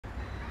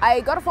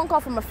I got a phone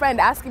call from a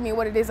friend asking me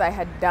what it is I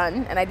had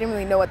done, and I didn't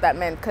really know what that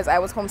meant because I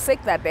was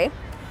homesick that day.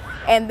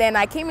 And then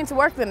I came into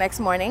work the next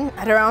morning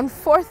at around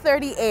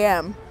 4:30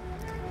 a.m.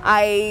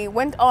 I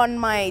went on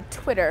my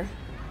Twitter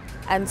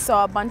and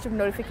saw a bunch of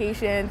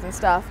notifications and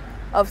stuff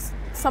of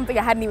something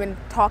I hadn't even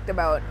talked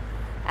about.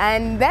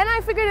 And then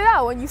I figured it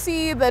out. When you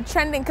see the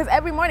trending, because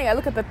every morning I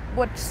look at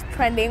what's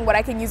trending, what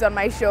I can use on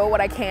my show, what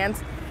I can't,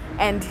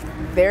 and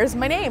there's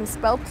my name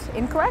spelt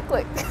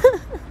incorrectly.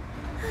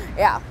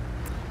 Yeah.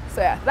 So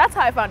yeah, that's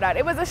how I found out.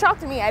 It was a shock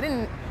to me. I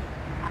didn't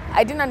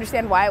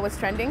understand why it was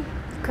trending,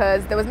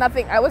 because there was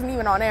nothing. I wasn't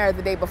even on air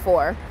the day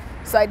before,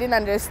 so I didn't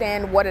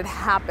understand what had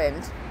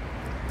happened.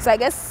 So I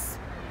guess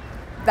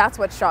that's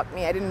what shocked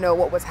me. I didn't know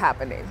what was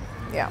happening.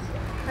 Yeah.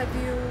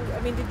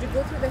 Did you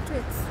go through the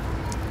tweets?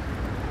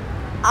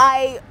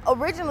 I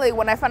originally,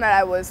 when I found out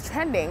I was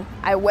trending,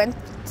 I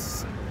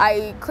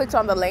clicked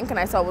on the link and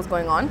I saw what was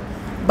going on.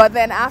 But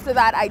then after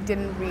that, I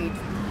didn't read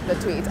the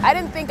tweets. I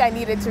didn't think I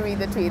needed to read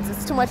the tweets.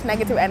 It's too much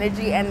negative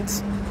energy and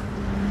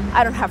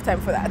I don't have time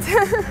for that.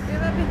 Have you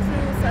ever been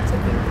through such a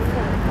thing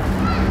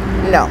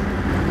before? No.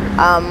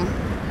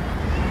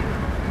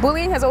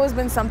 Bullying has always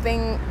been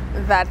something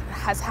that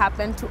has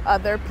happened to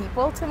other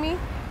people to me.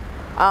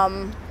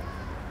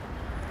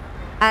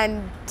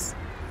 And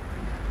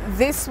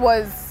this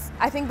was,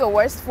 I think, the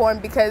worst form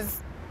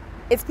because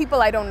it's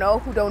people I don't know,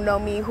 who don't know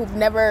me, who've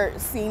never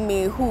seen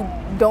me, who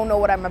don't know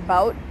what I'm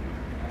about,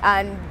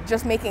 and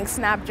just making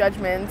snap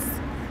judgments.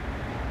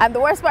 And the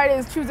worst part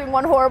is choosing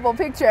one horrible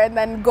picture and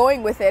then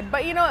going with it.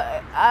 But you know,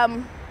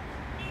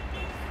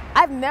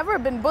 I've never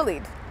been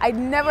bullied.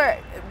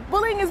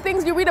 Bullying is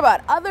things you read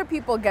about. Other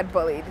people get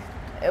bullied.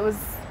 It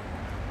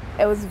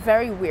was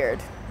very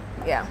weird.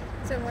 Yeah.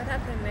 So what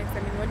happened next?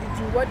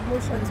 What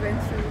emotions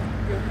went through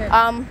your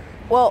head?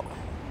 Well,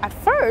 at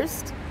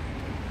first,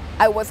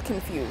 I was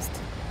confused.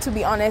 To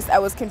be honest, I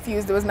was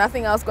confused. There was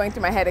nothing else going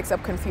through my head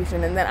except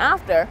confusion. And then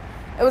after,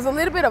 it was a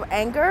little bit of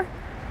anger.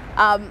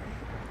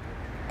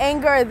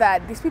 Anger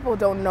that these people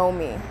don't know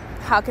me.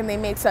 How can they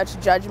make such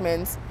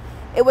judgments?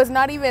 It was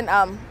not even,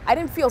 I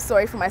didn't feel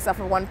sorry for myself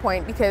at one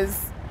point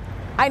because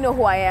I know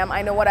who I am.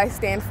 I know what I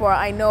stand for.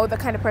 I know the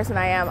kind of person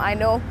I am. I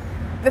know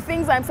the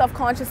things I'm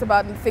self-conscious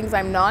about and the things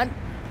I'm not.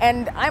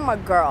 And I'm a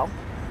girl.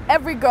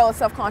 Every girl is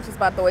self-conscious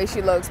about the way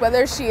she looks,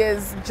 whether she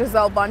is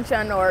Giselle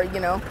Bundchen or, you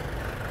know,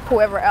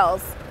 whoever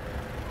else.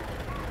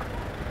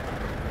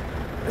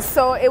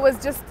 So it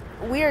was just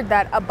weird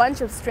that a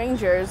bunch of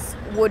strangers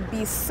would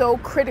be so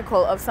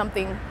critical of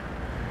something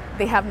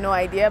they have no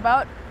idea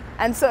about.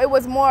 And so it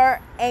was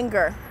more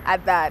anger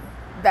at that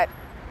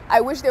I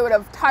wish they would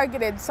have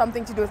targeted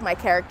something to do with my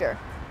character.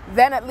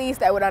 Then at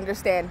least I would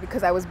understand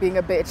because I was being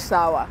a bitch,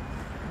 sawa.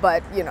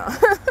 But, you know,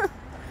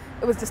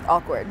 it was just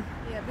awkward.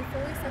 Yeah,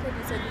 before we started,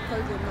 you said you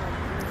called your mom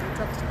and you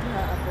talked to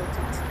her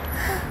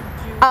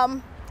about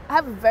it. I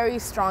have a very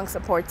strong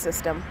support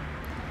system.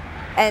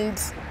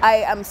 And I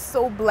am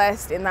so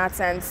blessed in that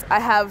sense. I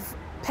have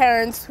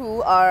parents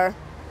who are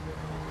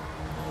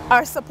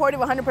supportive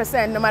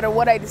 100%. No matter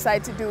what I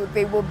decide to do,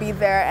 they will be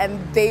there. And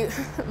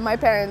my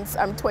parents,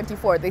 I'm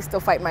 24, they still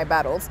fight my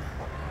battles,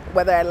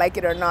 whether I like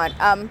it or not.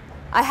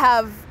 I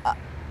have,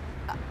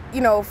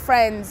 you know,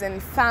 friends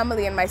and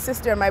family and my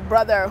sister and my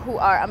brother who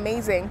are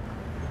amazing.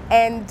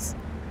 And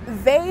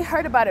they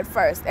heard about it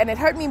first. And it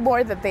hurt me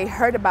more that they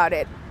heard about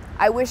it.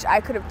 I wish I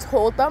could have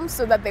told them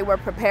so that they were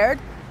prepared.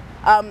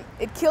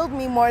 It killed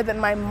me more than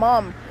my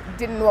mom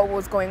didn't know what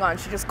was going on.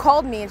 She just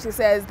called me and she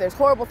says, there's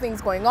horrible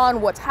things going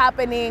on, what's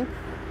happening?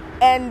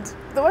 And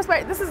the worst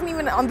part, this isn't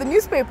even on the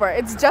newspaper,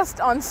 it's just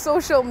on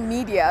social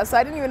media. So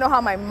I didn't even know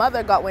how my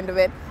mother got wind of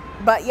it.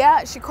 But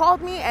yeah, she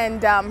called me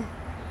and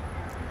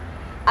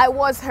I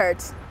was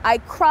hurt. I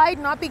cried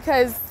not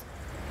because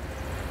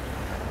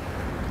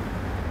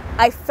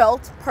I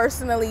felt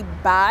personally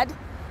bad.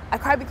 I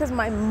cried because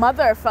my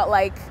mother felt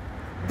like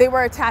they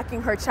were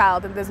attacking her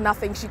child and there's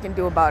nothing she can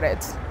do about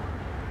it.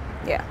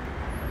 Yeah.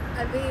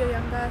 Are they your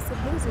younger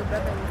siblings, your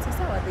brother and your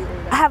sister, or are they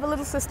older? I have a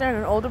little sister and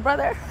an older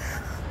brother.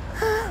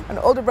 An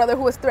older brother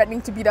who was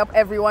threatening to beat up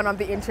everyone on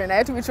the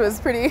internet, which was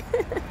pretty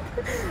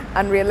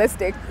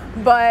unrealistic.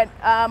 But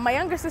my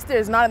younger sister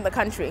is not in the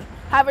country.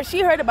 However,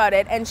 she heard about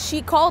it and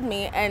she called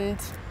me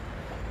and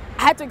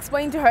I had to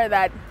explain to her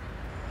that,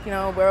 you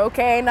know, we're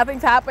okay,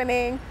 nothing's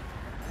happening.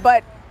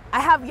 But I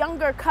have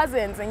younger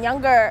cousins and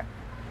younger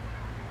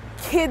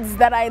kids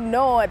that I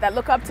know that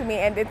look up to me,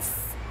 and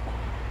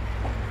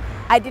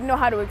I didn't know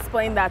how to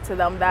explain that to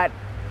them, that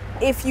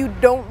if you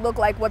don't look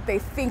like what they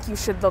think you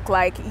should look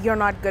like, you're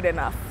not good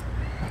enough.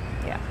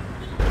 Yeah.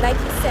 Like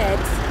you said,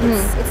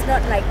 it's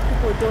not like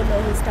people don't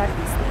know who started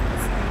these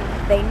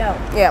things. They know.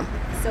 Yeah.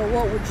 So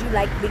what would you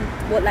like to be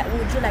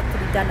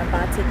done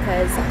about it?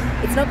 Because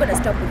it's not going to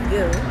stop with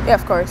you. Yeah,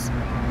 of course.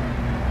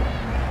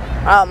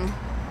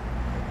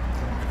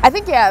 I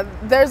think, yeah,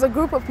 there's a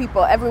group of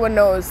people, everyone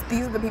knows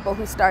these are the people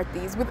who start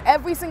these. With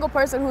every single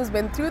person who's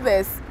been through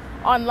this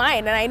online,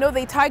 and I know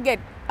they target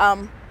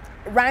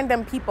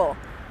random people.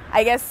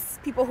 I guess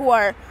people who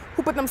are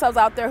who put themselves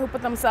out there, who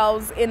put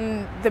themselves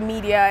in the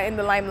media, in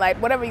the limelight,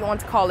 whatever you want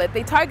to call it.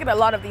 They target a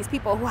lot of these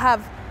people who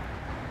have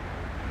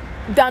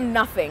done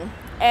nothing.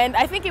 And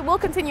I think it will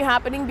continue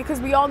happening because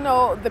we all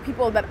know the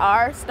people that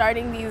are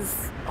starting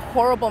these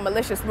horrible,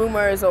 malicious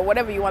rumors or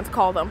whatever you want to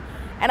call them.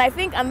 And I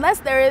think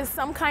unless there is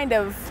some kind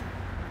of,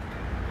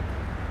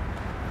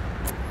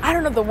 I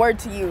don't know the word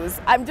to use,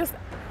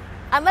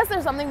 unless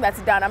there's something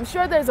that's done. I'm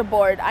sure there's a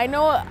board. I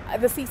know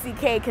the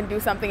CCK can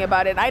do something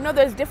about it. I know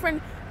there's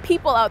different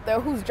people out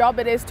there whose job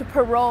it is to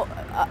parole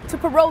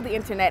the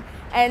internet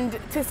and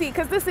to see,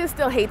 because this is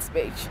still hate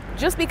speech.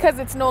 Just because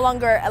it's no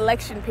longer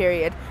election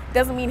period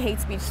doesn't mean hate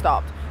speech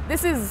stopped.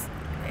 It's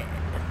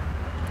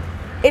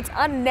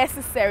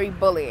unnecessary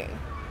bullying,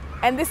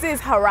 and this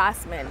is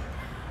harassment.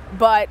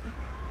 But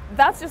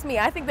that's just me.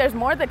 I think there's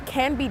more that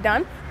can be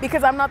done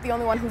because I'm not the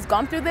only one who's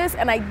gone through this,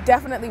 and I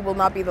definitely will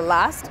not be the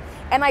last.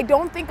 And I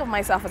don't think of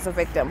myself as a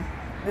victim.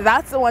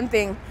 That's the one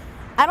thing.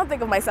 I don't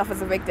think of myself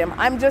as a victim.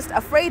 I'm just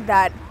afraid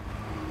that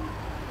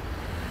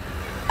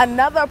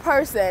another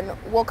person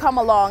will come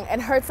along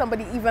and hurt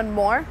somebody even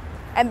more,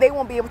 and they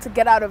won't be able to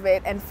get out of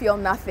it and feel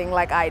nothing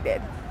like I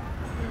did.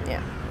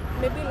 Yeah.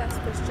 Maybe last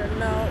question.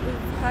 Now,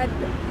 we've had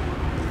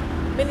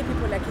many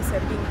people, like you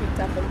said, being picked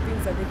up on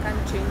things that they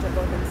can't change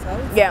about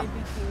themselves. Yeah.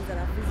 Maybe things that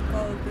are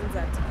physical, things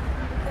that...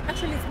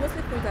 Actually, it's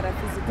mostly things that are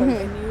physical,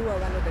 and you are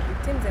one of the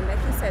victims. And like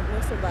you said,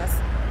 most of us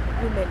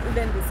women,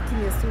 even the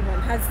skinniest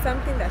woman, has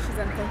something that she's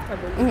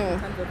uncomfortable with in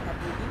terms of her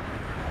body.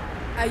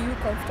 Are you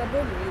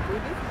comfortable with your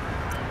body?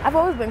 I've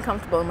always been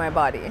comfortable in my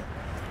body.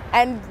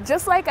 And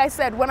just like I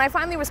said, when I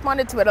finally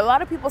responded to it, a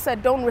lot of people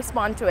said, don't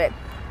respond to it.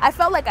 I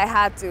felt like I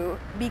had to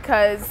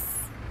because,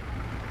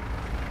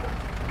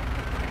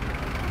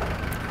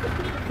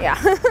 yeah.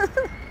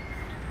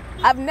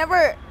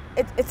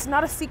 It's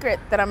not a secret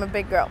that I'm a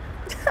big girl.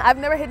 I've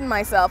never hidden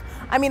myself.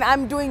 I mean,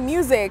 I'm doing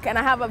music and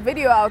I have a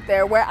video out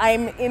there where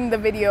I'm in the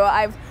video.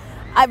 I've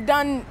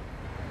done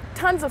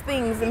tons of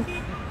things in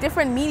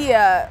different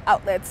media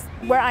outlets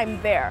where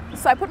I'm there.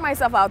 So I put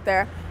myself out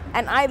there,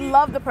 and I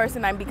love the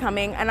person I'm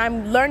becoming, and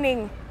I'm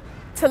learning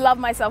to love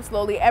myself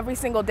slowly every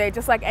single day,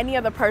 just like any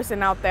other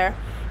person out there.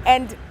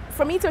 And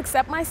for me to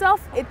accept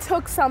myself, it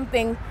took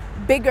something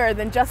bigger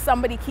than just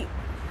somebody keep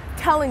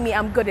telling me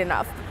I'm good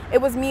enough.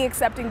 It was me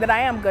accepting that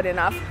I am good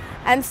enough.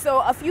 And so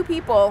a few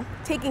people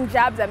taking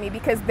jabs at me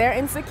because they're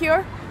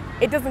insecure,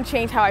 it doesn't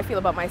change how I feel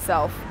about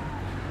myself.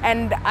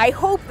 And I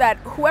hope that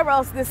whoever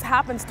else this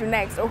happens to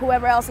next, or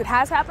whoever else it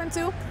has happened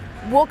to,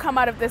 will come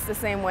out of this the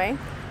same way.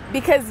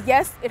 Because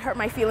yes, it hurt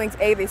my feelings.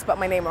 A, they spelled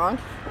my name wrong.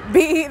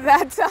 B,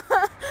 that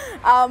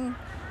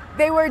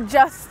they were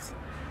just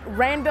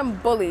random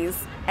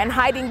bullies and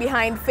hiding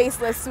behind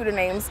faceless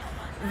pseudonyms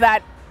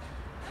that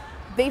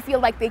they feel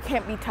like they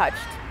can't be touched.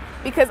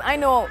 Because I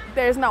know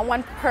there's not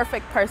one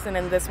perfect person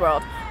in this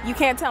world. You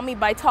can't tell me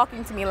by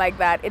talking to me like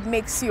that, it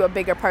makes you a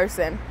bigger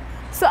person.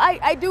 So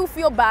I do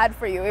feel bad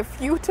for you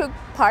if you took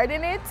part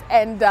in it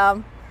and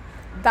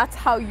that's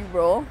how you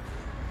roll.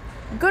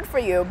 Good for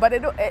you, but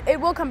it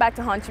will come back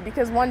to haunt you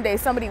because one day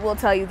somebody will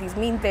tell you these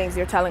mean things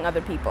you're telling other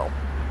people.